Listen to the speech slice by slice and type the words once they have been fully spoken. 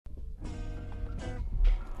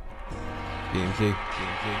BMG.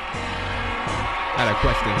 I had a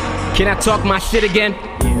question. Can I talk my shit again?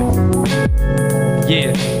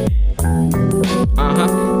 Yeah.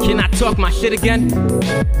 Can I talk my shit again?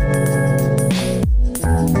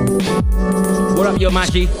 What up, yo,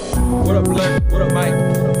 Maji? What up, Blur? What up, Mike?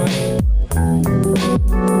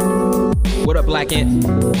 What up, Black Ant?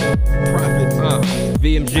 Prophet.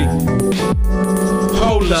 VMG.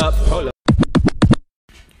 Hold up.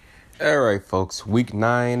 Alright, folks. Week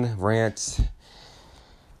 9 rants.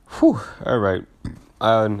 Whew. Alright.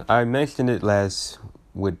 I mentioned it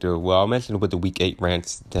with the Week 8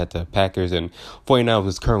 rants that the Packers and 49ers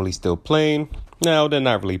was currently still playing. Now, they're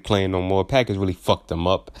not really playing no more. Packers really fucked them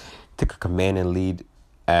up. Took a commanding lead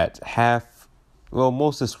at half. Well,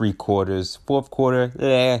 most of 3 quarters. Fourth quarter,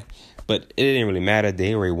 but it didn't really matter.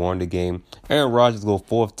 They already won the game. Aaron Rodgers go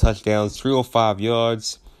 4 touchdowns, 305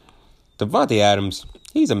 yards. Davante Adams,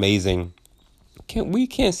 he's amazing. We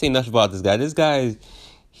can't say much about this guy. This guy,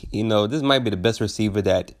 this might be the best receiver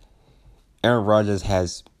that Aaron Rodgers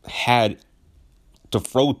has had to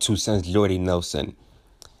throw to since Jordy Nelson.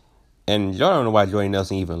 And y'all don't know why Jordy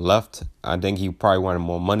Nelson even left. I think he probably wanted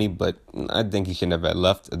more money, but I think he shouldn't have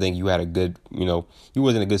left. I think you had a good, he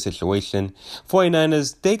was in a good situation.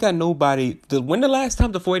 49ers, they got nobody. When the last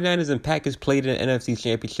time the 49ers and Packers played in an NFC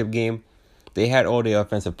Championship game, they had all their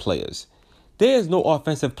offensive players. There's no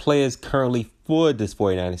offensive players currently for this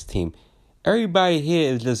 49ers team. Everybody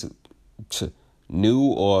here is just new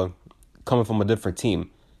or coming from a different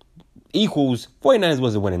team. Equals 49ers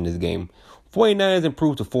wasn't winning this game. 49ers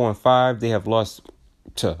improved to 4-5. They have lost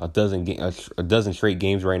to a dozen straight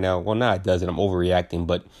games right now. Well, not a dozen. I'm overreacting,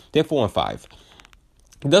 but they're 4-5.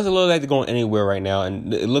 It doesn't look like they're going anywhere right now,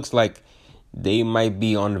 and it looks like they might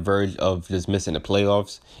be on the verge of just missing the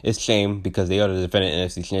playoffs. It's a shame because they are the defending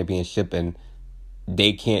NFC Championship, and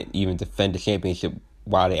they can't even defend the championship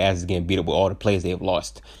while their ass is getting beat up with all the players they have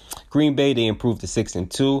lost. Green Bay, they improved to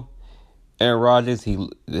 6-2. Aaron Rodgers,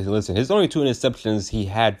 his only 2 interceptions he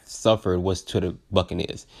had suffered was to the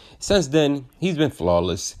Buccaneers. Since then, he's been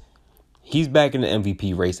flawless. He's back in the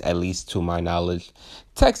MVP race, at least to my knowledge.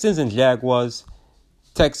 Texans and Jaguars.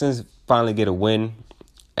 Texans finally get a win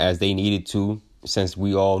as they needed to, since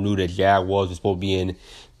we all knew that Jaguars were supposed to be in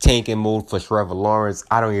tanking mode for Trevor Lawrence.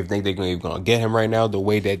 I don't even think they're even going to get him right now, the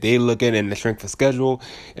way that they're looking in the strength of schedule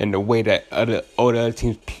and the way that other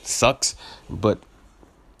teams sucks. But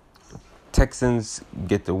Texans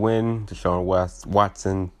get the win. Deshaun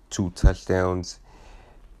Watson, 2 touchdowns,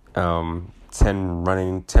 10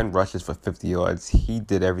 rushes for 50 yards. He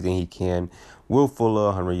did everything he can. Will Fuller,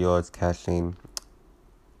 100 yards, catching.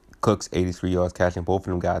 Cooks, 83 yards, catching. Both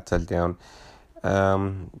of them got a touchdown.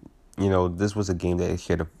 This was a game that they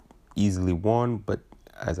should have easily won, but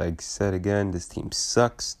as I said again, this team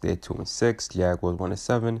sucks. They're 2-6. Jaguars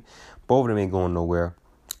 1-7. Both of them ain't going nowhere,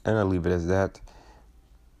 and I'll leave it as that.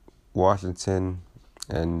 Washington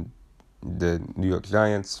and the New York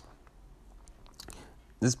Giants.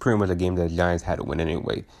 This is pretty much a game that the Giants had to win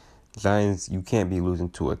anyway. Giants, you can't be losing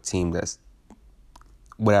to a team that's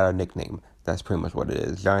without a nickname. That's pretty much what it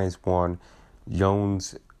is. Giants won.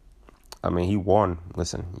 Jones, he won.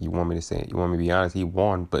 Listen, you want me to say it. You want me to be honest? He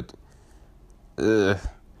won, but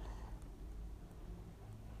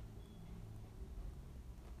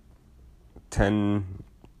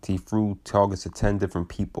he threw targets to 10 different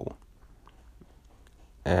people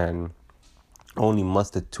and only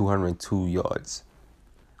mustered 202 yards.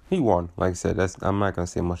 He won. Like I said, I'm not going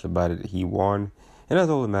to say much about it. He won, and that's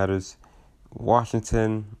all that matters.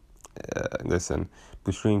 Washington,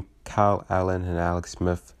 between Kyle Allen and Alex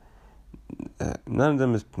Smith, none of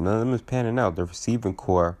them is panning out. The receiving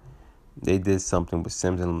core, they did something with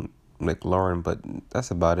Sims and McLaurin, but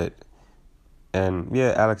that's about it. And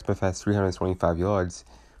yeah, Alex Smith has 325 yards,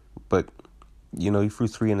 but he threw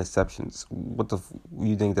 3 interceptions.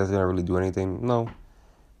 You think that's gonna really do anything? No.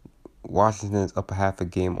 Washington is up a half a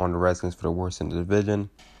game on the Redskins for the worst in the division,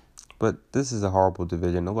 but this is a horrible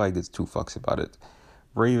division. Nobody gives 2 fucks about it.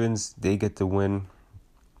 Ravens, they get the win.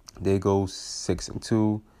 They go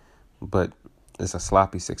 6-2, but it's a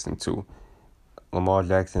sloppy 6-2. Lamar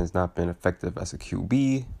Jackson has not been effective as a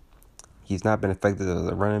QB. He's not been effective as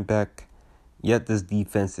a running back. Yet this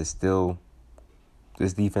defense has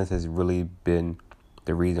really been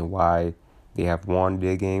the reason why they have won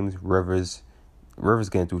their games. Rivers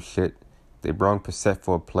getting through shit. They brought Brissett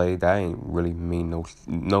for a play. That ain't really mean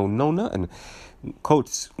no nothing.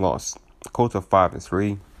 Colts lost. Colts are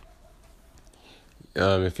 5-3.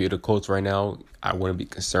 If you're the Colts right now, I wouldn't be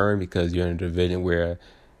concerned because you're in a division where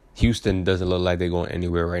Houston doesn't look like they're going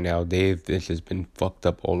anywhere right now. They've just been fucked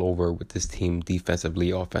up all over with this team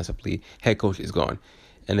defensively, offensively. Head coach is gone.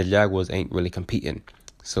 and the Jaguars ain't really competing.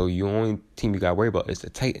 So your only team you got to worry about is the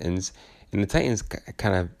Titans, and the Titans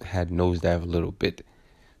kind of had nosedive a little bit.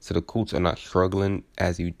 So the Colts are not struggling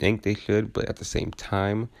as you think they should, but at the same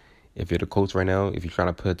time, if you're the Colts right now, if you're trying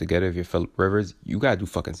to put it together, if you're Phillip Rivers, you gotta do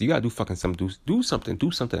something, do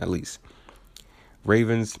something at least.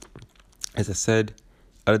 Ravens, as I said,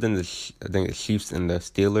 other than I think the Chiefs and the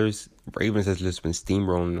Steelers, Ravens has just been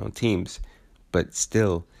steamrolling on teams, but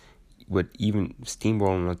still, with even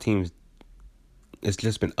steamrolling on teams, it's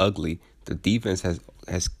just been ugly. The defense has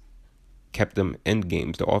kept them in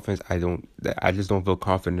games. The offense, I just don't feel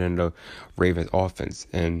confident in the Ravens offense,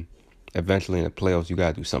 and eventually in the playoffs, you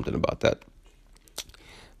gotta do something about that.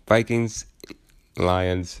 Vikings,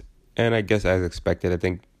 Lions, and I guess as expected, I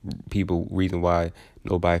think reason why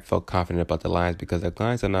nobody felt confident about the Lions because the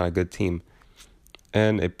Lions are not a good team,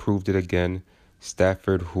 and it proved it again.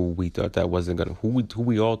 Stafford, who we all thought wasn't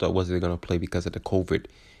gonna play because of the COVID.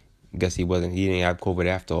 Guess he wasn't. He didn't have COVID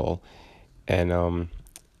after all, and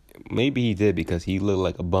maybe he did because he looked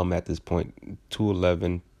like a bum at this point.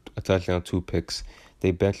 211, a touchdown, 2 picks. They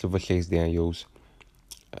benched him for Chase Daniels.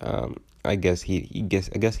 I guess he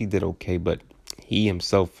did okay, but he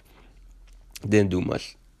himself didn't do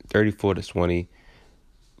much. 34-20.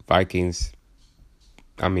 Vikings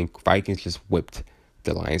just whipped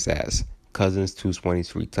the Lions' ass. Cousins,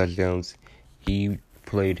 223 touchdowns. He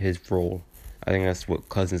played his role. I think that's what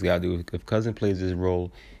Cousins got to do. If Cousins plays his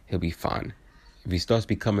role, he'll be fine. If he starts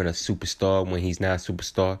becoming a superstar when he's not a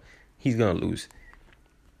superstar, he's going to lose.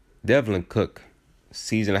 Devlin Cook,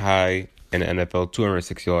 season high in the NFL,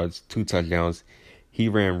 206 yards, 2 touchdowns. He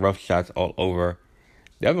ran rough shots all over.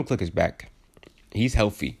 Devlin Cook is back. He's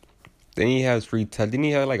healthy. Then he has didn't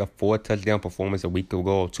he have like a 4 touchdown performance a week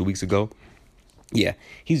ago or 2 weeks ago? Yeah,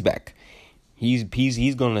 he's back. He's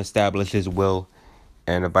going to establish his will,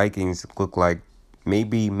 and the Vikings look like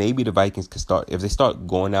maybe the Vikings could start if they start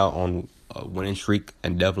going out on a winning streak,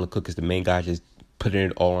 and Devlin Cook is the main guy just putting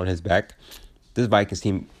it all on his back. This Vikings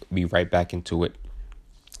team will be right back into it.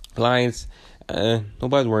 Lions,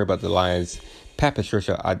 nobody's worried about the Lions. Pat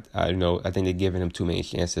Patricia, I think they're giving him too many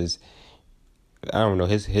chances. I don't know.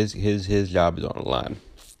 His job is on the line.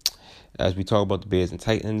 As we talk about the Bears and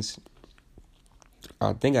Titans,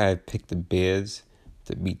 I think I picked the Bears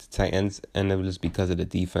to beat the Titans, and it was just because of the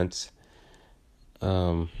defense.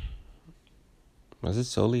 Was it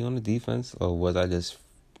solely on the defense, or was I just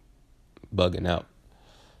bugging out?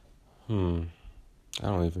 I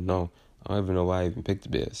don't even know. I don't even know why I even picked the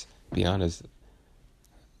Bears. To be honest,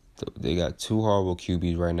 they got 2 horrible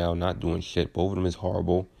QBs right now, not doing shit. Both of them is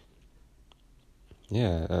horrible.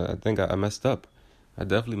 Yeah, I think I messed up. I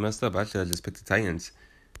definitely messed up. I should have just picked the Titans.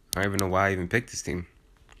 I don't even know why I even picked this team.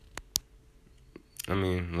 I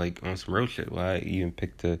mean, like, on some real shit, why I even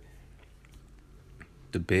picked the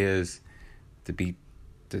Bears to beat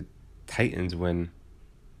the Titans when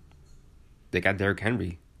they got Derrick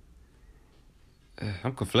Henry.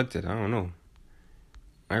 I'm conflicted. I don't know.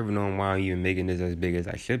 I don't even know why I'm even making this as big as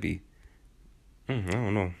I should be. I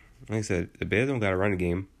don't know. Like I said, the Bears don't got to run the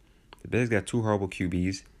game. The Bears got 2 horrible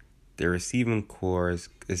QBs. Their receiving core is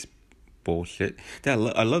bullshit. I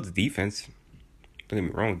love the defense. Don't get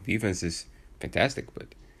me wrong. The defense is fantastic, but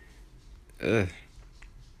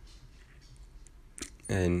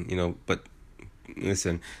and but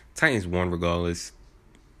listen, Titans won regardless.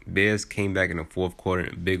 Bears came back in the fourth quarter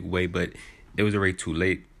in a big way, but it was already too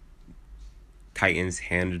late. Titans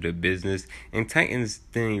handled their business, and Titans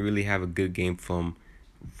didn't really have a good game from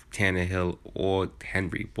Tannehill or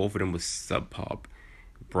Henry. Both of them was subpar.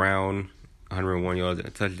 Brown, 101 yards and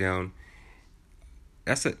a touchdown.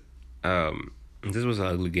 That's it. This was an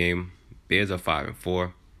ugly game. Bears are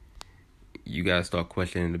 5-4. You gotta start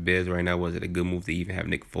questioning the Bears right now. Was it a good move to even have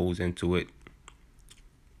Nick Foles into it?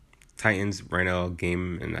 Titans right now a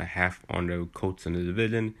game and a half on the Colts in the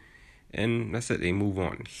division, and that's it. They move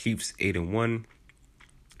on. Chiefs 8-1.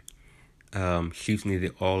 Chiefs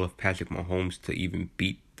needed all of Patrick Mahomes to even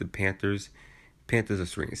beat the Panthers. Panthers are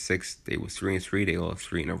 3-6. They were 3-3. They lost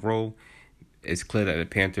 3 in a row. It's clear that the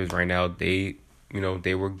Panthers right now they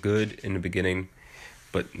were good in the beginning,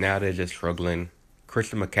 but now they're just struggling.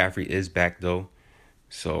 Christian McCaffrey is back though,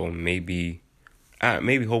 so maybe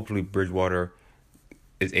hopefully Bridgewater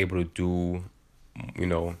is able to do,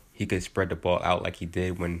 he could spread the ball out like he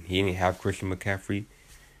did when he didn't have Christian McCaffrey.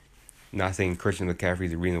 Not saying Christian McCaffrey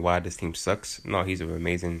is the reason why this team sucks. No, he's an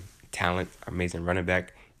amazing talent, amazing running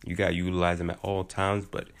back. You got to utilize him at all times,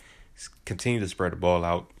 but continue to spread the ball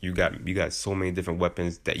out. You got so many different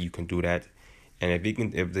weapons that you can do that. And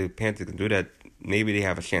if the Panthers can do that, maybe they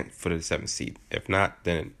have a chance for the 7th seed. If not,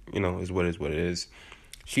 then is what it is.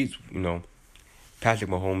 Chiefs, Patrick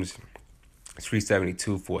Mahomes,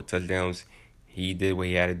 372, 4 touchdowns. He did what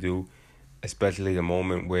he had to do, especially the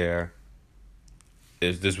moment where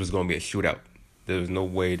this was going to be a shootout. There was no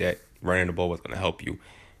way that running the ball was going to help you.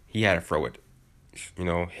 He had to throw it.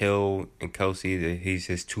 Hill and Kelsey, he's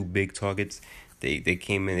his two big targets. They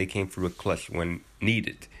came through a clutch when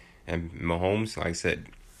needed. And Mahomes, like I said,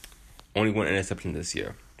 only one interception this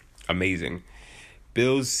year. Amazing.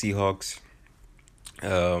 Bills, Seahawks.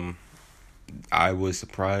 I was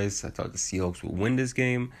surprised. I thought the Seahawks would win this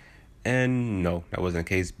game. And no, that wasn't the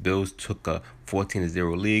case. Bills took a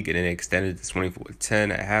 14-0 lead and then they extended to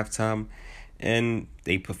 24-10 at halftime. And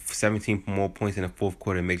they put 17 more points in the fourth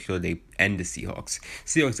quarter to make sure they end the Seahawks.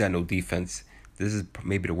 Seahawks got no defense. This is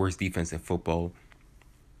maybe the worst defense in football.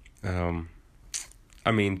 To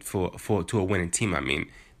a winning team,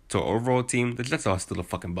 to an overall team, the Jets are still a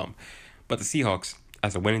fucking bum. But the Seahawks,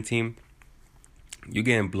 as a winning team, you're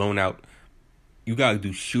getting blown out. You gotta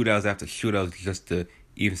do shootouts after shootouts just to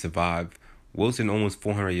even survive. Wilson almost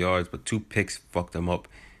 400 yards, but 2 picks fucked them up.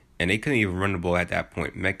 And they couldn't even run the ball at that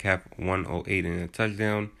point. Metcalf, 108 and a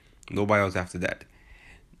touchdown. Nobody else after that.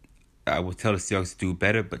 I would tell the Seahawks to do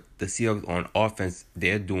better, but the Seahawks on offense,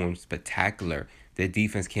 they're doing spectacular. Their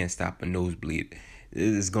defense can't stop a nosebleed.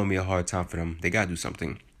 It's going to be a hard time for them. They got to do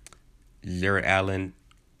something. Jared Allen,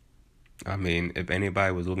 if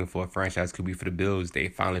anybody was looking for a franchise QB for the Bills, they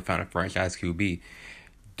finally found a franchise QB.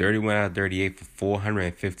 31 out of 38 for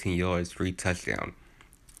 415 yards, 3 touchdowns.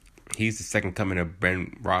 He's the second coming of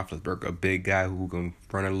Ben Roethlisberger, a big guy who can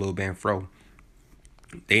run a little bit and throw.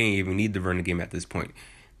 They didn't even need to run the game at this point.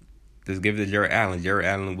 Just give it to Jared Allen. Jared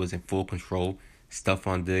Allen was in full control.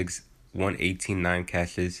 Stephon Diggs, 118, 9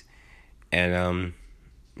 catches. And,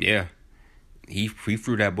 he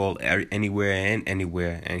threw that ball anywhere,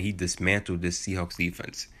 and he dismantled this Seahawks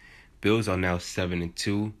defense. Bills are now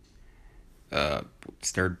 7-2.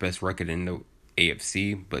 Third best record in the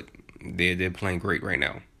AFC, but they're playing great right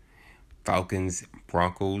now. Falcons,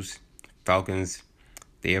 Broncos. Falcons,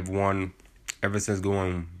 they have won ever since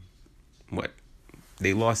going,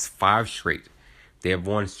 they lost 5 straight. They have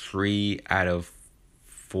won 3 out of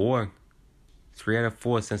 4. 3 out of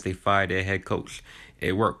 4 since they fired their head coach.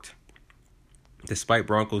 It worked. Despite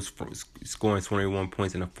Broncos scoring 21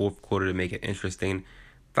 points in the fourth quarter to make it interesting,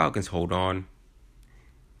 Falcons hold on.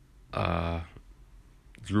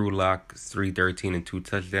 Drew Lock, 313 and 2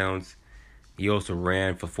 touchdowns. He also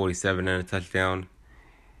ran for 47 and a touchdown.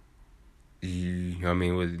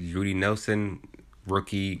 With Judy Nelson,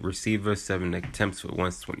 rookie receiver, 7 attempts for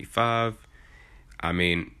 125.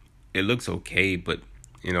 It looks okay, but,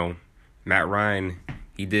 Matt Ryan,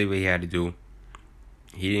 he did what he had to do.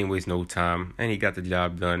 He didn't waste no time, and he got the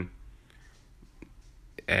job done.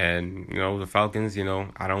 And, the Falcons,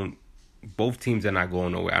 both teams are not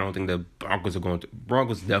going nowhere. I don't think the Broncos are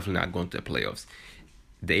definitely not going to the playoffs.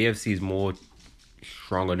 The AFC is more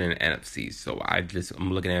stronger than the NFC. So I'm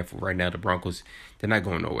looking at it for right now. The Broncos, they're not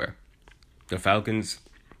going nowhere. The Falcons,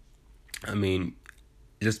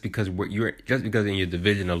 just because in your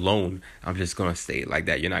division alone, I'm just gonna say it like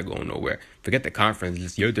that. You're not going nowhere. Forget the conference.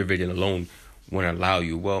 Just your division alone wouldn't allow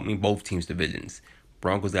you. Well, both teams' divisions.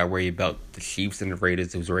 Broncos got worried about the Chiefs and the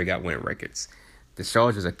Raiders, who's already got winning records. The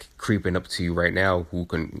Chargers are creeping up to you right now, who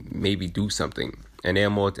can maybe do something. And they're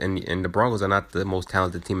more, and the Broncos are not the most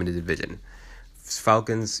talented team in the division.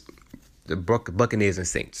 Falcons, the Buccaneers, and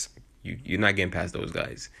Saints. You're not getting past those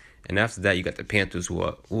guys. And after that, you got the Panthers, who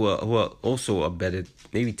are also a better,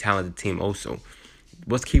 maybe talented team. Also,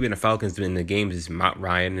 what's keeping the Falcons in the games is Matt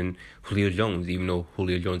Ryan and Julio Jones. Even though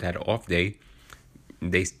Julio Jones had an off day,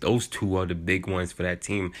 those two are the big ones for that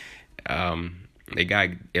team.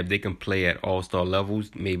 If they can play at all-star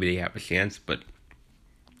levels, maybe they have a chance. But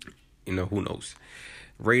who knows?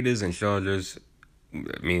 Raiders and Chargers.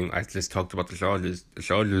 I just talked about the Chargers. The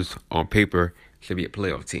Chargers, on paper, should be a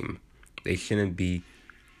playoff team. They shouldn't be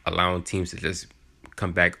allowing teams to just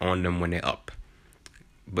come back on them when they're up.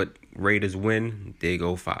 But Raiders win. They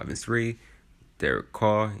go 5-3. Derek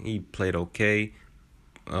Carr, he played okay.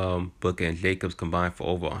 Booker and Jacobs combined for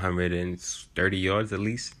over 130 yards at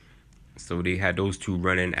least. So they had those two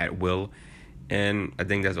running at will. And I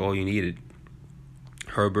think that's all you needed.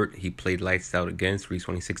 Herbert, he played lights out again.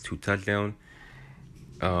 326, 2 touchdowns.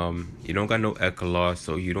 You don't got no Ekeler,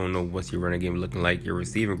 so you don't know what's your running game looking like. Your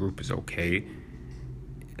receiving group is okay.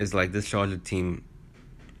 It's like this Chargers team.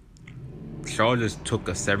 Chargers took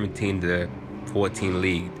a 17-14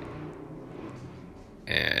 lead.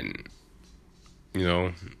 And,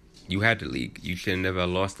 you had the lead. You should have never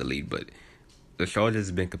lost the lead. But the Chargers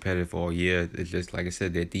have been competitive all year. It's just, like I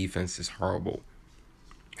said, their defense is horrible.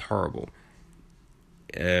 Horrible.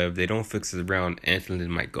 If they don't fix it around, Anthony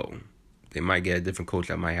Lynn might go. They might get a different coach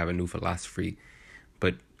that might have a new philosophy.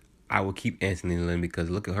 But I will keep Anthony Lynn because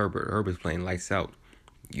look at Herbert. Herbert's playing lights out.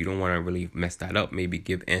 You don't want to really mess that up. Maybe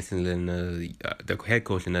give Anthony Lynn the head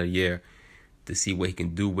coach another year to see what he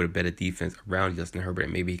can do with a better defense around Justin Herbert,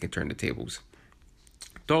 and maybe he can turn the tables.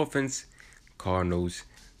 Dolphins, Cardinals,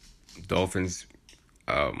 Dolphins.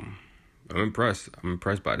 I'm impressed. I'm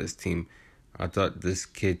impressed by this team. I thought this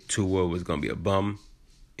kid Tua was gonna be a bum.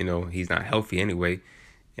 He's not healthy anyway,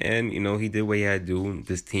 and he did what he had to do.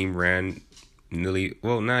 This team ran nearly,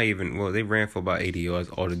 they ran for about 80 yards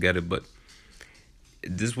altogether, but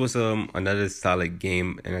this was another solid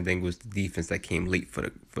game, and I think it was the defense that came late for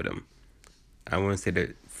them. I want to say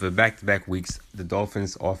that for back-to-back weeks, the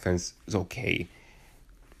Dolphins' offense is okay.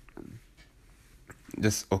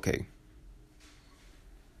 Just okay.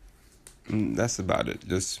 That's about it.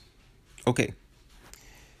 Just okay.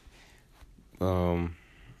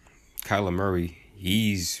 Kyler Murray,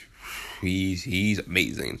 he's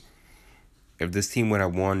amazing. If this team would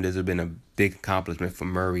have won, this would have been a big accomplishment for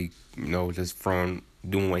Murray, just from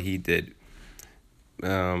doing what he did.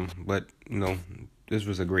 But this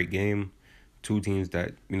was a great game. Two teams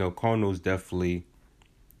that, Cardinals definitely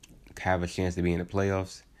have a chance to be in the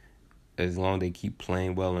playoffs as long as they keep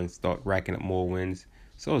playing well and start racking up more wins.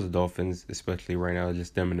 So is the Dolphins, especially right now,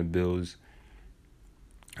 just them and the Bills.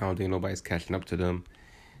 I don't think nobody's catching up to them.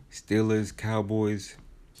 Steelers, Cowboys.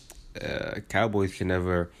 Cowboys should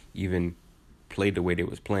never even play the way they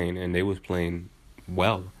was playing, and they was playing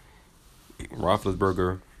well.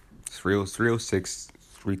 Roethlisberger, 306,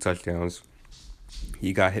 3 touchdowns.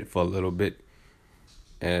 He got hit for a little bit.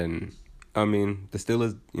 And, the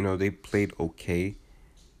Steelers, they played okay.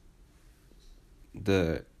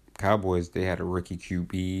 The Cowboys, they had a rookie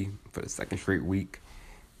QB for the second straight week.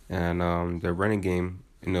 And their running game,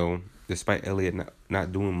 despite Elliott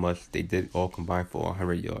not doing much, they did all combine for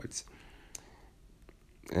 100 yards.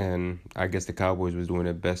 And I guess the Cowboys was doing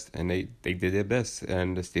their best, and they did their best.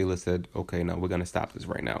 And the Steelers said, okay, now we're going to stop this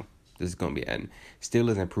right now. This is going to be end.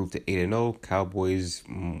 Steelers improved to 8-0. Cowboys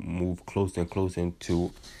move closer and closer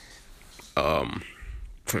to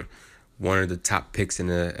one of the top picks in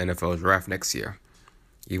the NFL draft next year.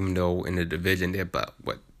 Even though in the division they're about,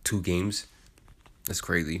 2 games? That's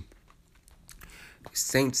crazy.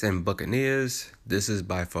 Saints and Buccaneers. This is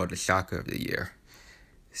by far the shocker of the year.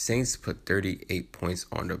 Saints put 38 points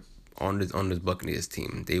on this Buccaneers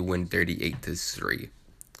team. They win 38-3.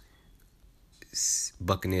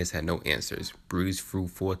 Buccaneers had no answers. Breeze threw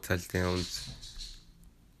 4 touchdowns.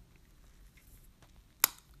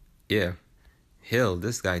 Yeah. Hill,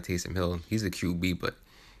 this guy Taysom Hill, he's a QB, but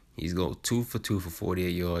he's go 2 for 2 for 48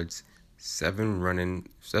 yards, 7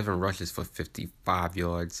 rushes for 55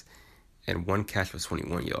 yards, and 1 catch for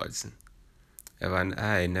 21 yards. I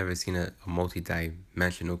had never seen a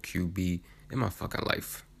multi-dimensional QB in my fucking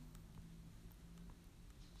life.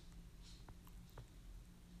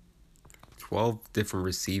 12 different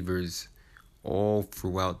receivers all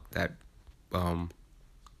throughout that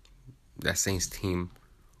Saints team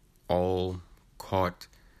all caught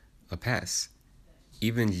a pass.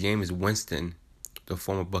 Even Jameis Winston, the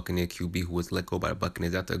former Buccaneer QB who was let go by the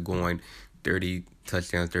Buccaneers after going 30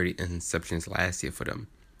 touchdowns, 30 interceptions last year for them.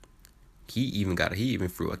 He even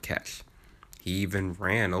threw a catch. He even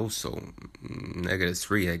ran also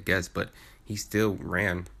 -3, I guess, but he still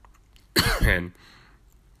ran. And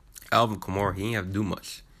Alvin Kamara, he didn't have to do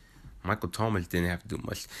much. Michael Thomas didn't have to do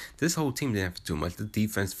much. This whole team didn't have to do much. The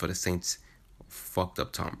defense for the Saints fucked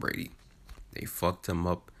up Tom Brady. They fucked him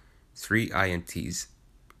up. 3 INTs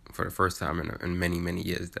for the first time in many, many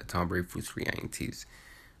years that Tom Brady threw 3 INTs.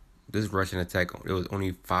 This rushing attack, it was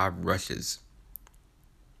only 5 rushes.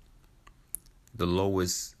 The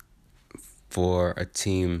lowest for a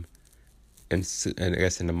team in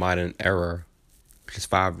the modern era, just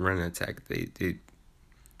 5 running attack. They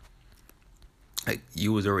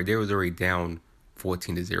was already down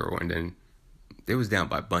 14-0, and then they was down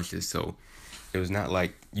by bunches. So it was not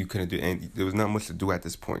like you couldn't do anything. There was not much to do at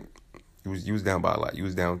this point. You was down by a lot. You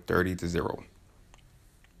was down 30-0.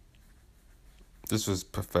 This was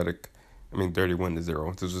pathetic.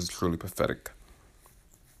 31-0. This was truly pathetic.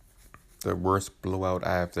 The worst blowout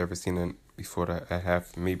I have ever seen before that I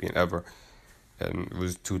have maybe ever, and it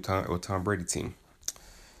was Tom Brady team.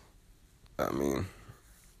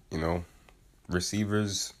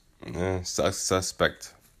 Receivers,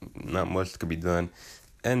 suspect. Not much could be done,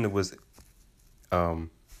 and it was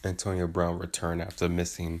Antonio Brown returned after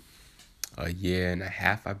missing a year and a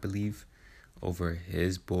half, I believe, over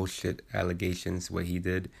his bullshit allegations, what he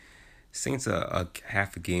did. Saints are a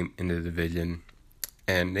half a game in the division,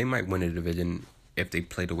 and they might win the division if they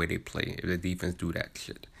play the way they play, if the defense do that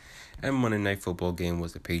shit. And Monday Night Football game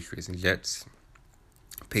was the Patriots and Jets.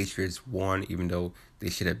 Patriots won, even though they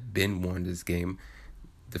should have been won this game.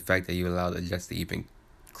 The fact that you allowed the Jets to even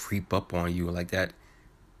creep up on you like that,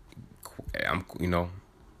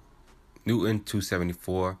 Newton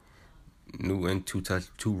 274, Newton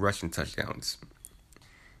two rushing touchdowns.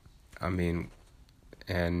 I mean,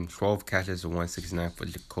 and 12 catches to 169 for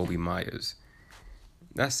Jacoby Myers.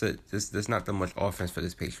 That's it. There's not that much offense for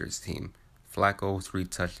this Patriots team. Flacco 3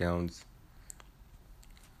 touchdowns.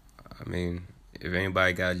 I mean, if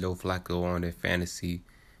anybody got Joe Flacco on their fantasy,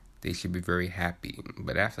 they should be very happy.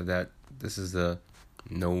 But after that, this is a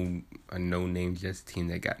no-name Jets team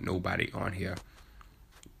that got nobody on here.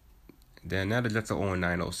 Then now the Jets are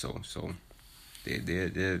 0-9 also, so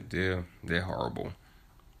they're horrible.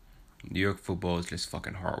 New York football is just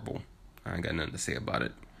fucking horrible. I ain't got nothing to say about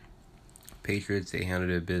it. Patriots, they handle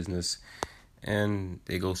their business, and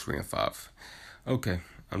they go 3-5. Okay,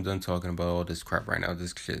 I'm done talking about all this crap right now.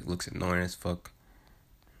 This shit looks annoying as fuck.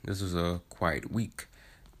 This was a quiet week.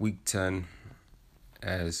 Week 10,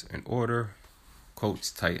 as in order.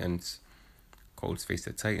 Colts, Titans. Colts face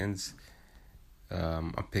the Titans.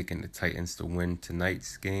 I'm picking the Titans to win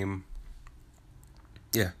tonight's game.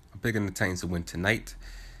 Yeah, I'm picking the Titans to win tonight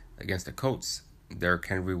against the Colts. Derrick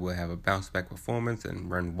Henry will have a bounce-back performance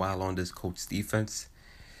and run wild on this Colts defense.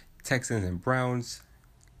 Texans and Browns.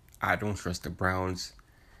 I don't trust the Browns.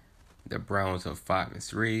 The Browns are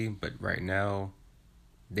 5-3, but right now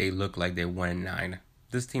they look like they're 1-9.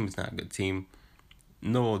 This team is not a good team.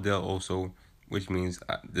 No Odell also, which means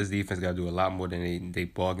this defense got to do a lot more than they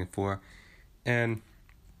bargained for. And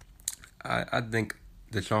I think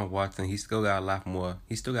Deshaun Watson, he still got a lot more.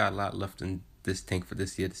 He still got a lot left in this tank for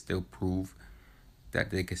this year to still prove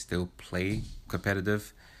that they can still play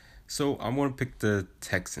competitive. So I'm going to pick the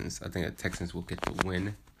Texans. I think the Texans will get the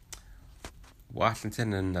win.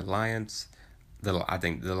 Washington and the Lions. I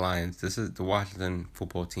think the Lions. This is the Washington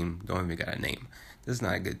football team. Don't even got a name. This is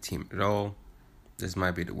not a good team at all. This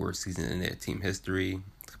might be the worst season in their team history,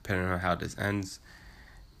 depending on how this ends.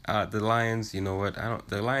 The Lions, you know what?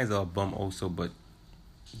 The Lions are a bum also, but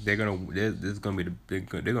they're gonna be they're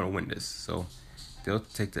gonna win this. So they'll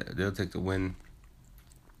take the win.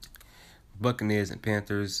 Buccaneers and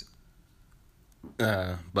Panthers.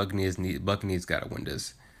 Buccaneers gotta win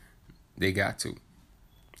this. They got to.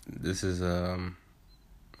 This will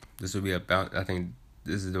be about. I think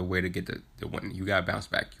this is the way to get the win. You gotta bounce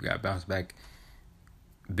back. You gotta bounce back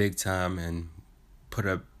big time and put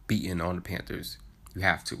a beating on the Panthers. You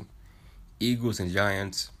have to. Eagles and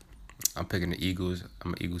Giants. I'm picking the Eagles.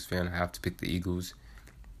 I'm an Eagles fan. I have to pick the Eagles.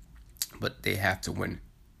 But they have to win.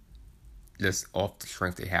 Just off the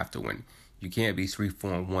strength, they have to win. You can't be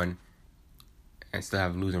 3-4-1 and still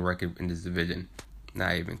have a losing record in this division.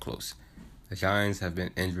 Not even close. The Giants have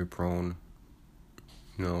been injury prone.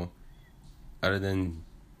 Other than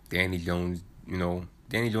Danny Jones,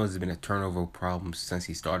 Danny Jones has been a turnover problem since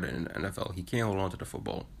he started in the NFL. He can't hold on to the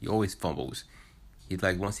football. He always fumbles. He's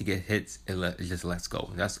like, once he gets hits, it just lets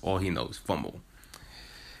go. That's all he knows, fumble.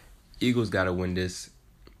 Eagles got to win this.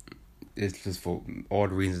 It's just for all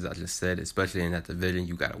the reasons I just said, especially in that division,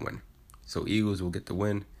 you got to win. So Eagles will get the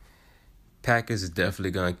win. Packers is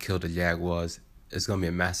definitely going to kill the Jaguars. It's going to be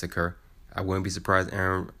a massacre. I wouldn't be surprised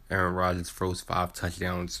Aaron Rodgers throws 5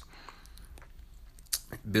 touchdowns.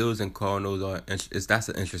 Bills and Cardinals that's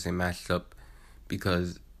an interesting matchup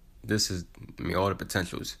because this is, all the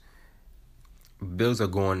potentials. Bills are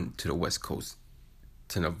going to the West Coast.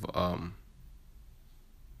 To the,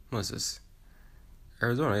 what's this?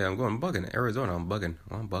 Arizona. Yeah, I'm bugging. Arizona, I'm bugging.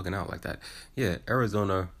 I'm bugging out like that. Yeah,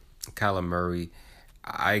 Arizona, Kyler Murray.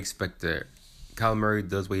 I expect that Kyler Murray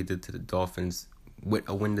does what he did to the Dolphins with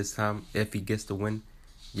a win this time. If he gets the win,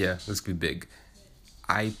 yeah, this could be big.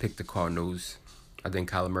 I picked the Cardinals. I think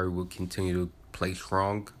Kyler Murray will continue to play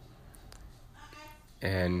strong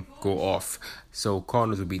and go off. So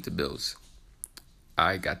Cardinals will beat the Bills.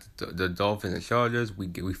 I got the Dolphins and Chargers.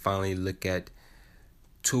 We finally look at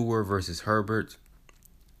Tua versus Herbert.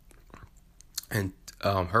 And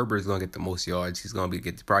Herbert is going to get the most yards. He's going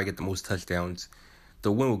to probably get the most touchdowns.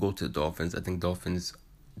 The win will go to the Dolphins. I think Dolphins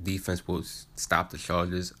defense will stop the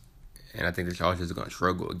Chargers. And I think the Chargers are going to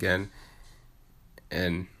struggle again.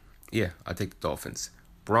 And yeah, I take the Dolphins.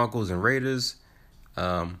 Broncos and Raiders.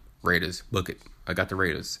 Raiders. Book it. I got the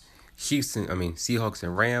Raiders. Seahawks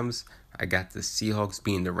and Rams. I got the Seahawks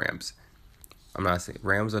beating the Rams. I'm not saying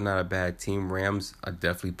Rams are not a bad team. Rams are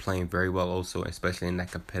definitely playing very well also, especially in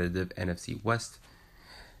that competitive NFC West.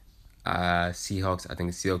 Seahawks, I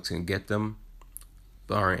think the Seahawks can get them.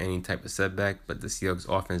 barring any type of setback. But the Seahawks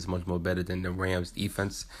offense is much more better than the Rams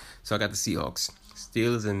defense. So I got the Seahawks.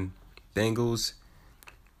 Steelers and Bengals.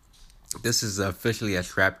 This is officially a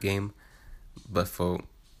trap game. But for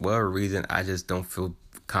whatever reason, I just don't feel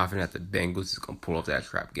confident that the Bengals is going to pull off that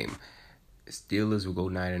trap game. Steelers will go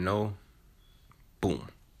 9-0. Boom.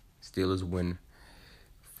 Steelers win.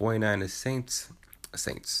 49ers Saints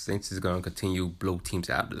is going to continue blow teams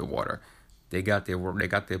out of the water. They got their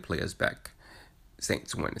players back.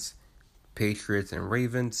 Saints wins. Patriots and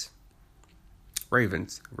Ravens.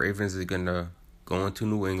 Ravens is going to go into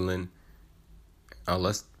New England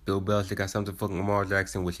unless Bill Belichick got something for Lamar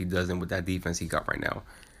Jackson, which he doesn't with that defense he got right now.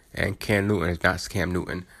 And Cam Newton is not Cam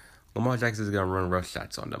Newton. Lamar Jackson is going to run rush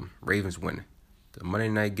shots on them. Ravens win. The Monday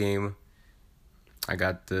night game, I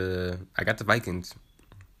got the Vikings.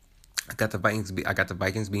 I got the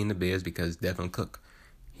Vikings being the Bears because Devin Cook,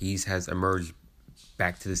 has emerged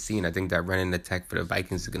back to the scene. I think that running attack for the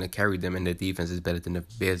Vikings is going to carry them, and the defense is better than the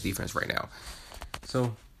Bears defense right now.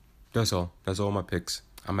 So, that's all. That's all my picks.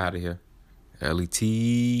 I'm out of here.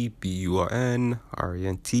 LETBURNRENT.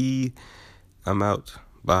 I'm out.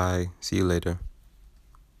 Bye. See you later.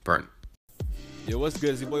 Burn. Yo, what's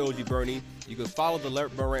good? It's your boy OG Bernie. You can follow the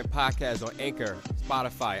Let Burn Rant podcast on Anchor,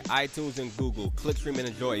 Spotify, iTunes, and Google. Click, stream, and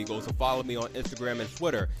enjoy. You can also follow me on Instagram and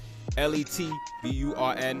Twitter,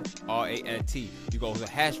 LETBURNRANT. You can also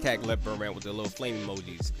hashtag Let Burn Rant with the little flame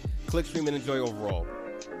emojis. Click, stream, and enjoy overall.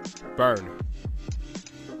 Burn.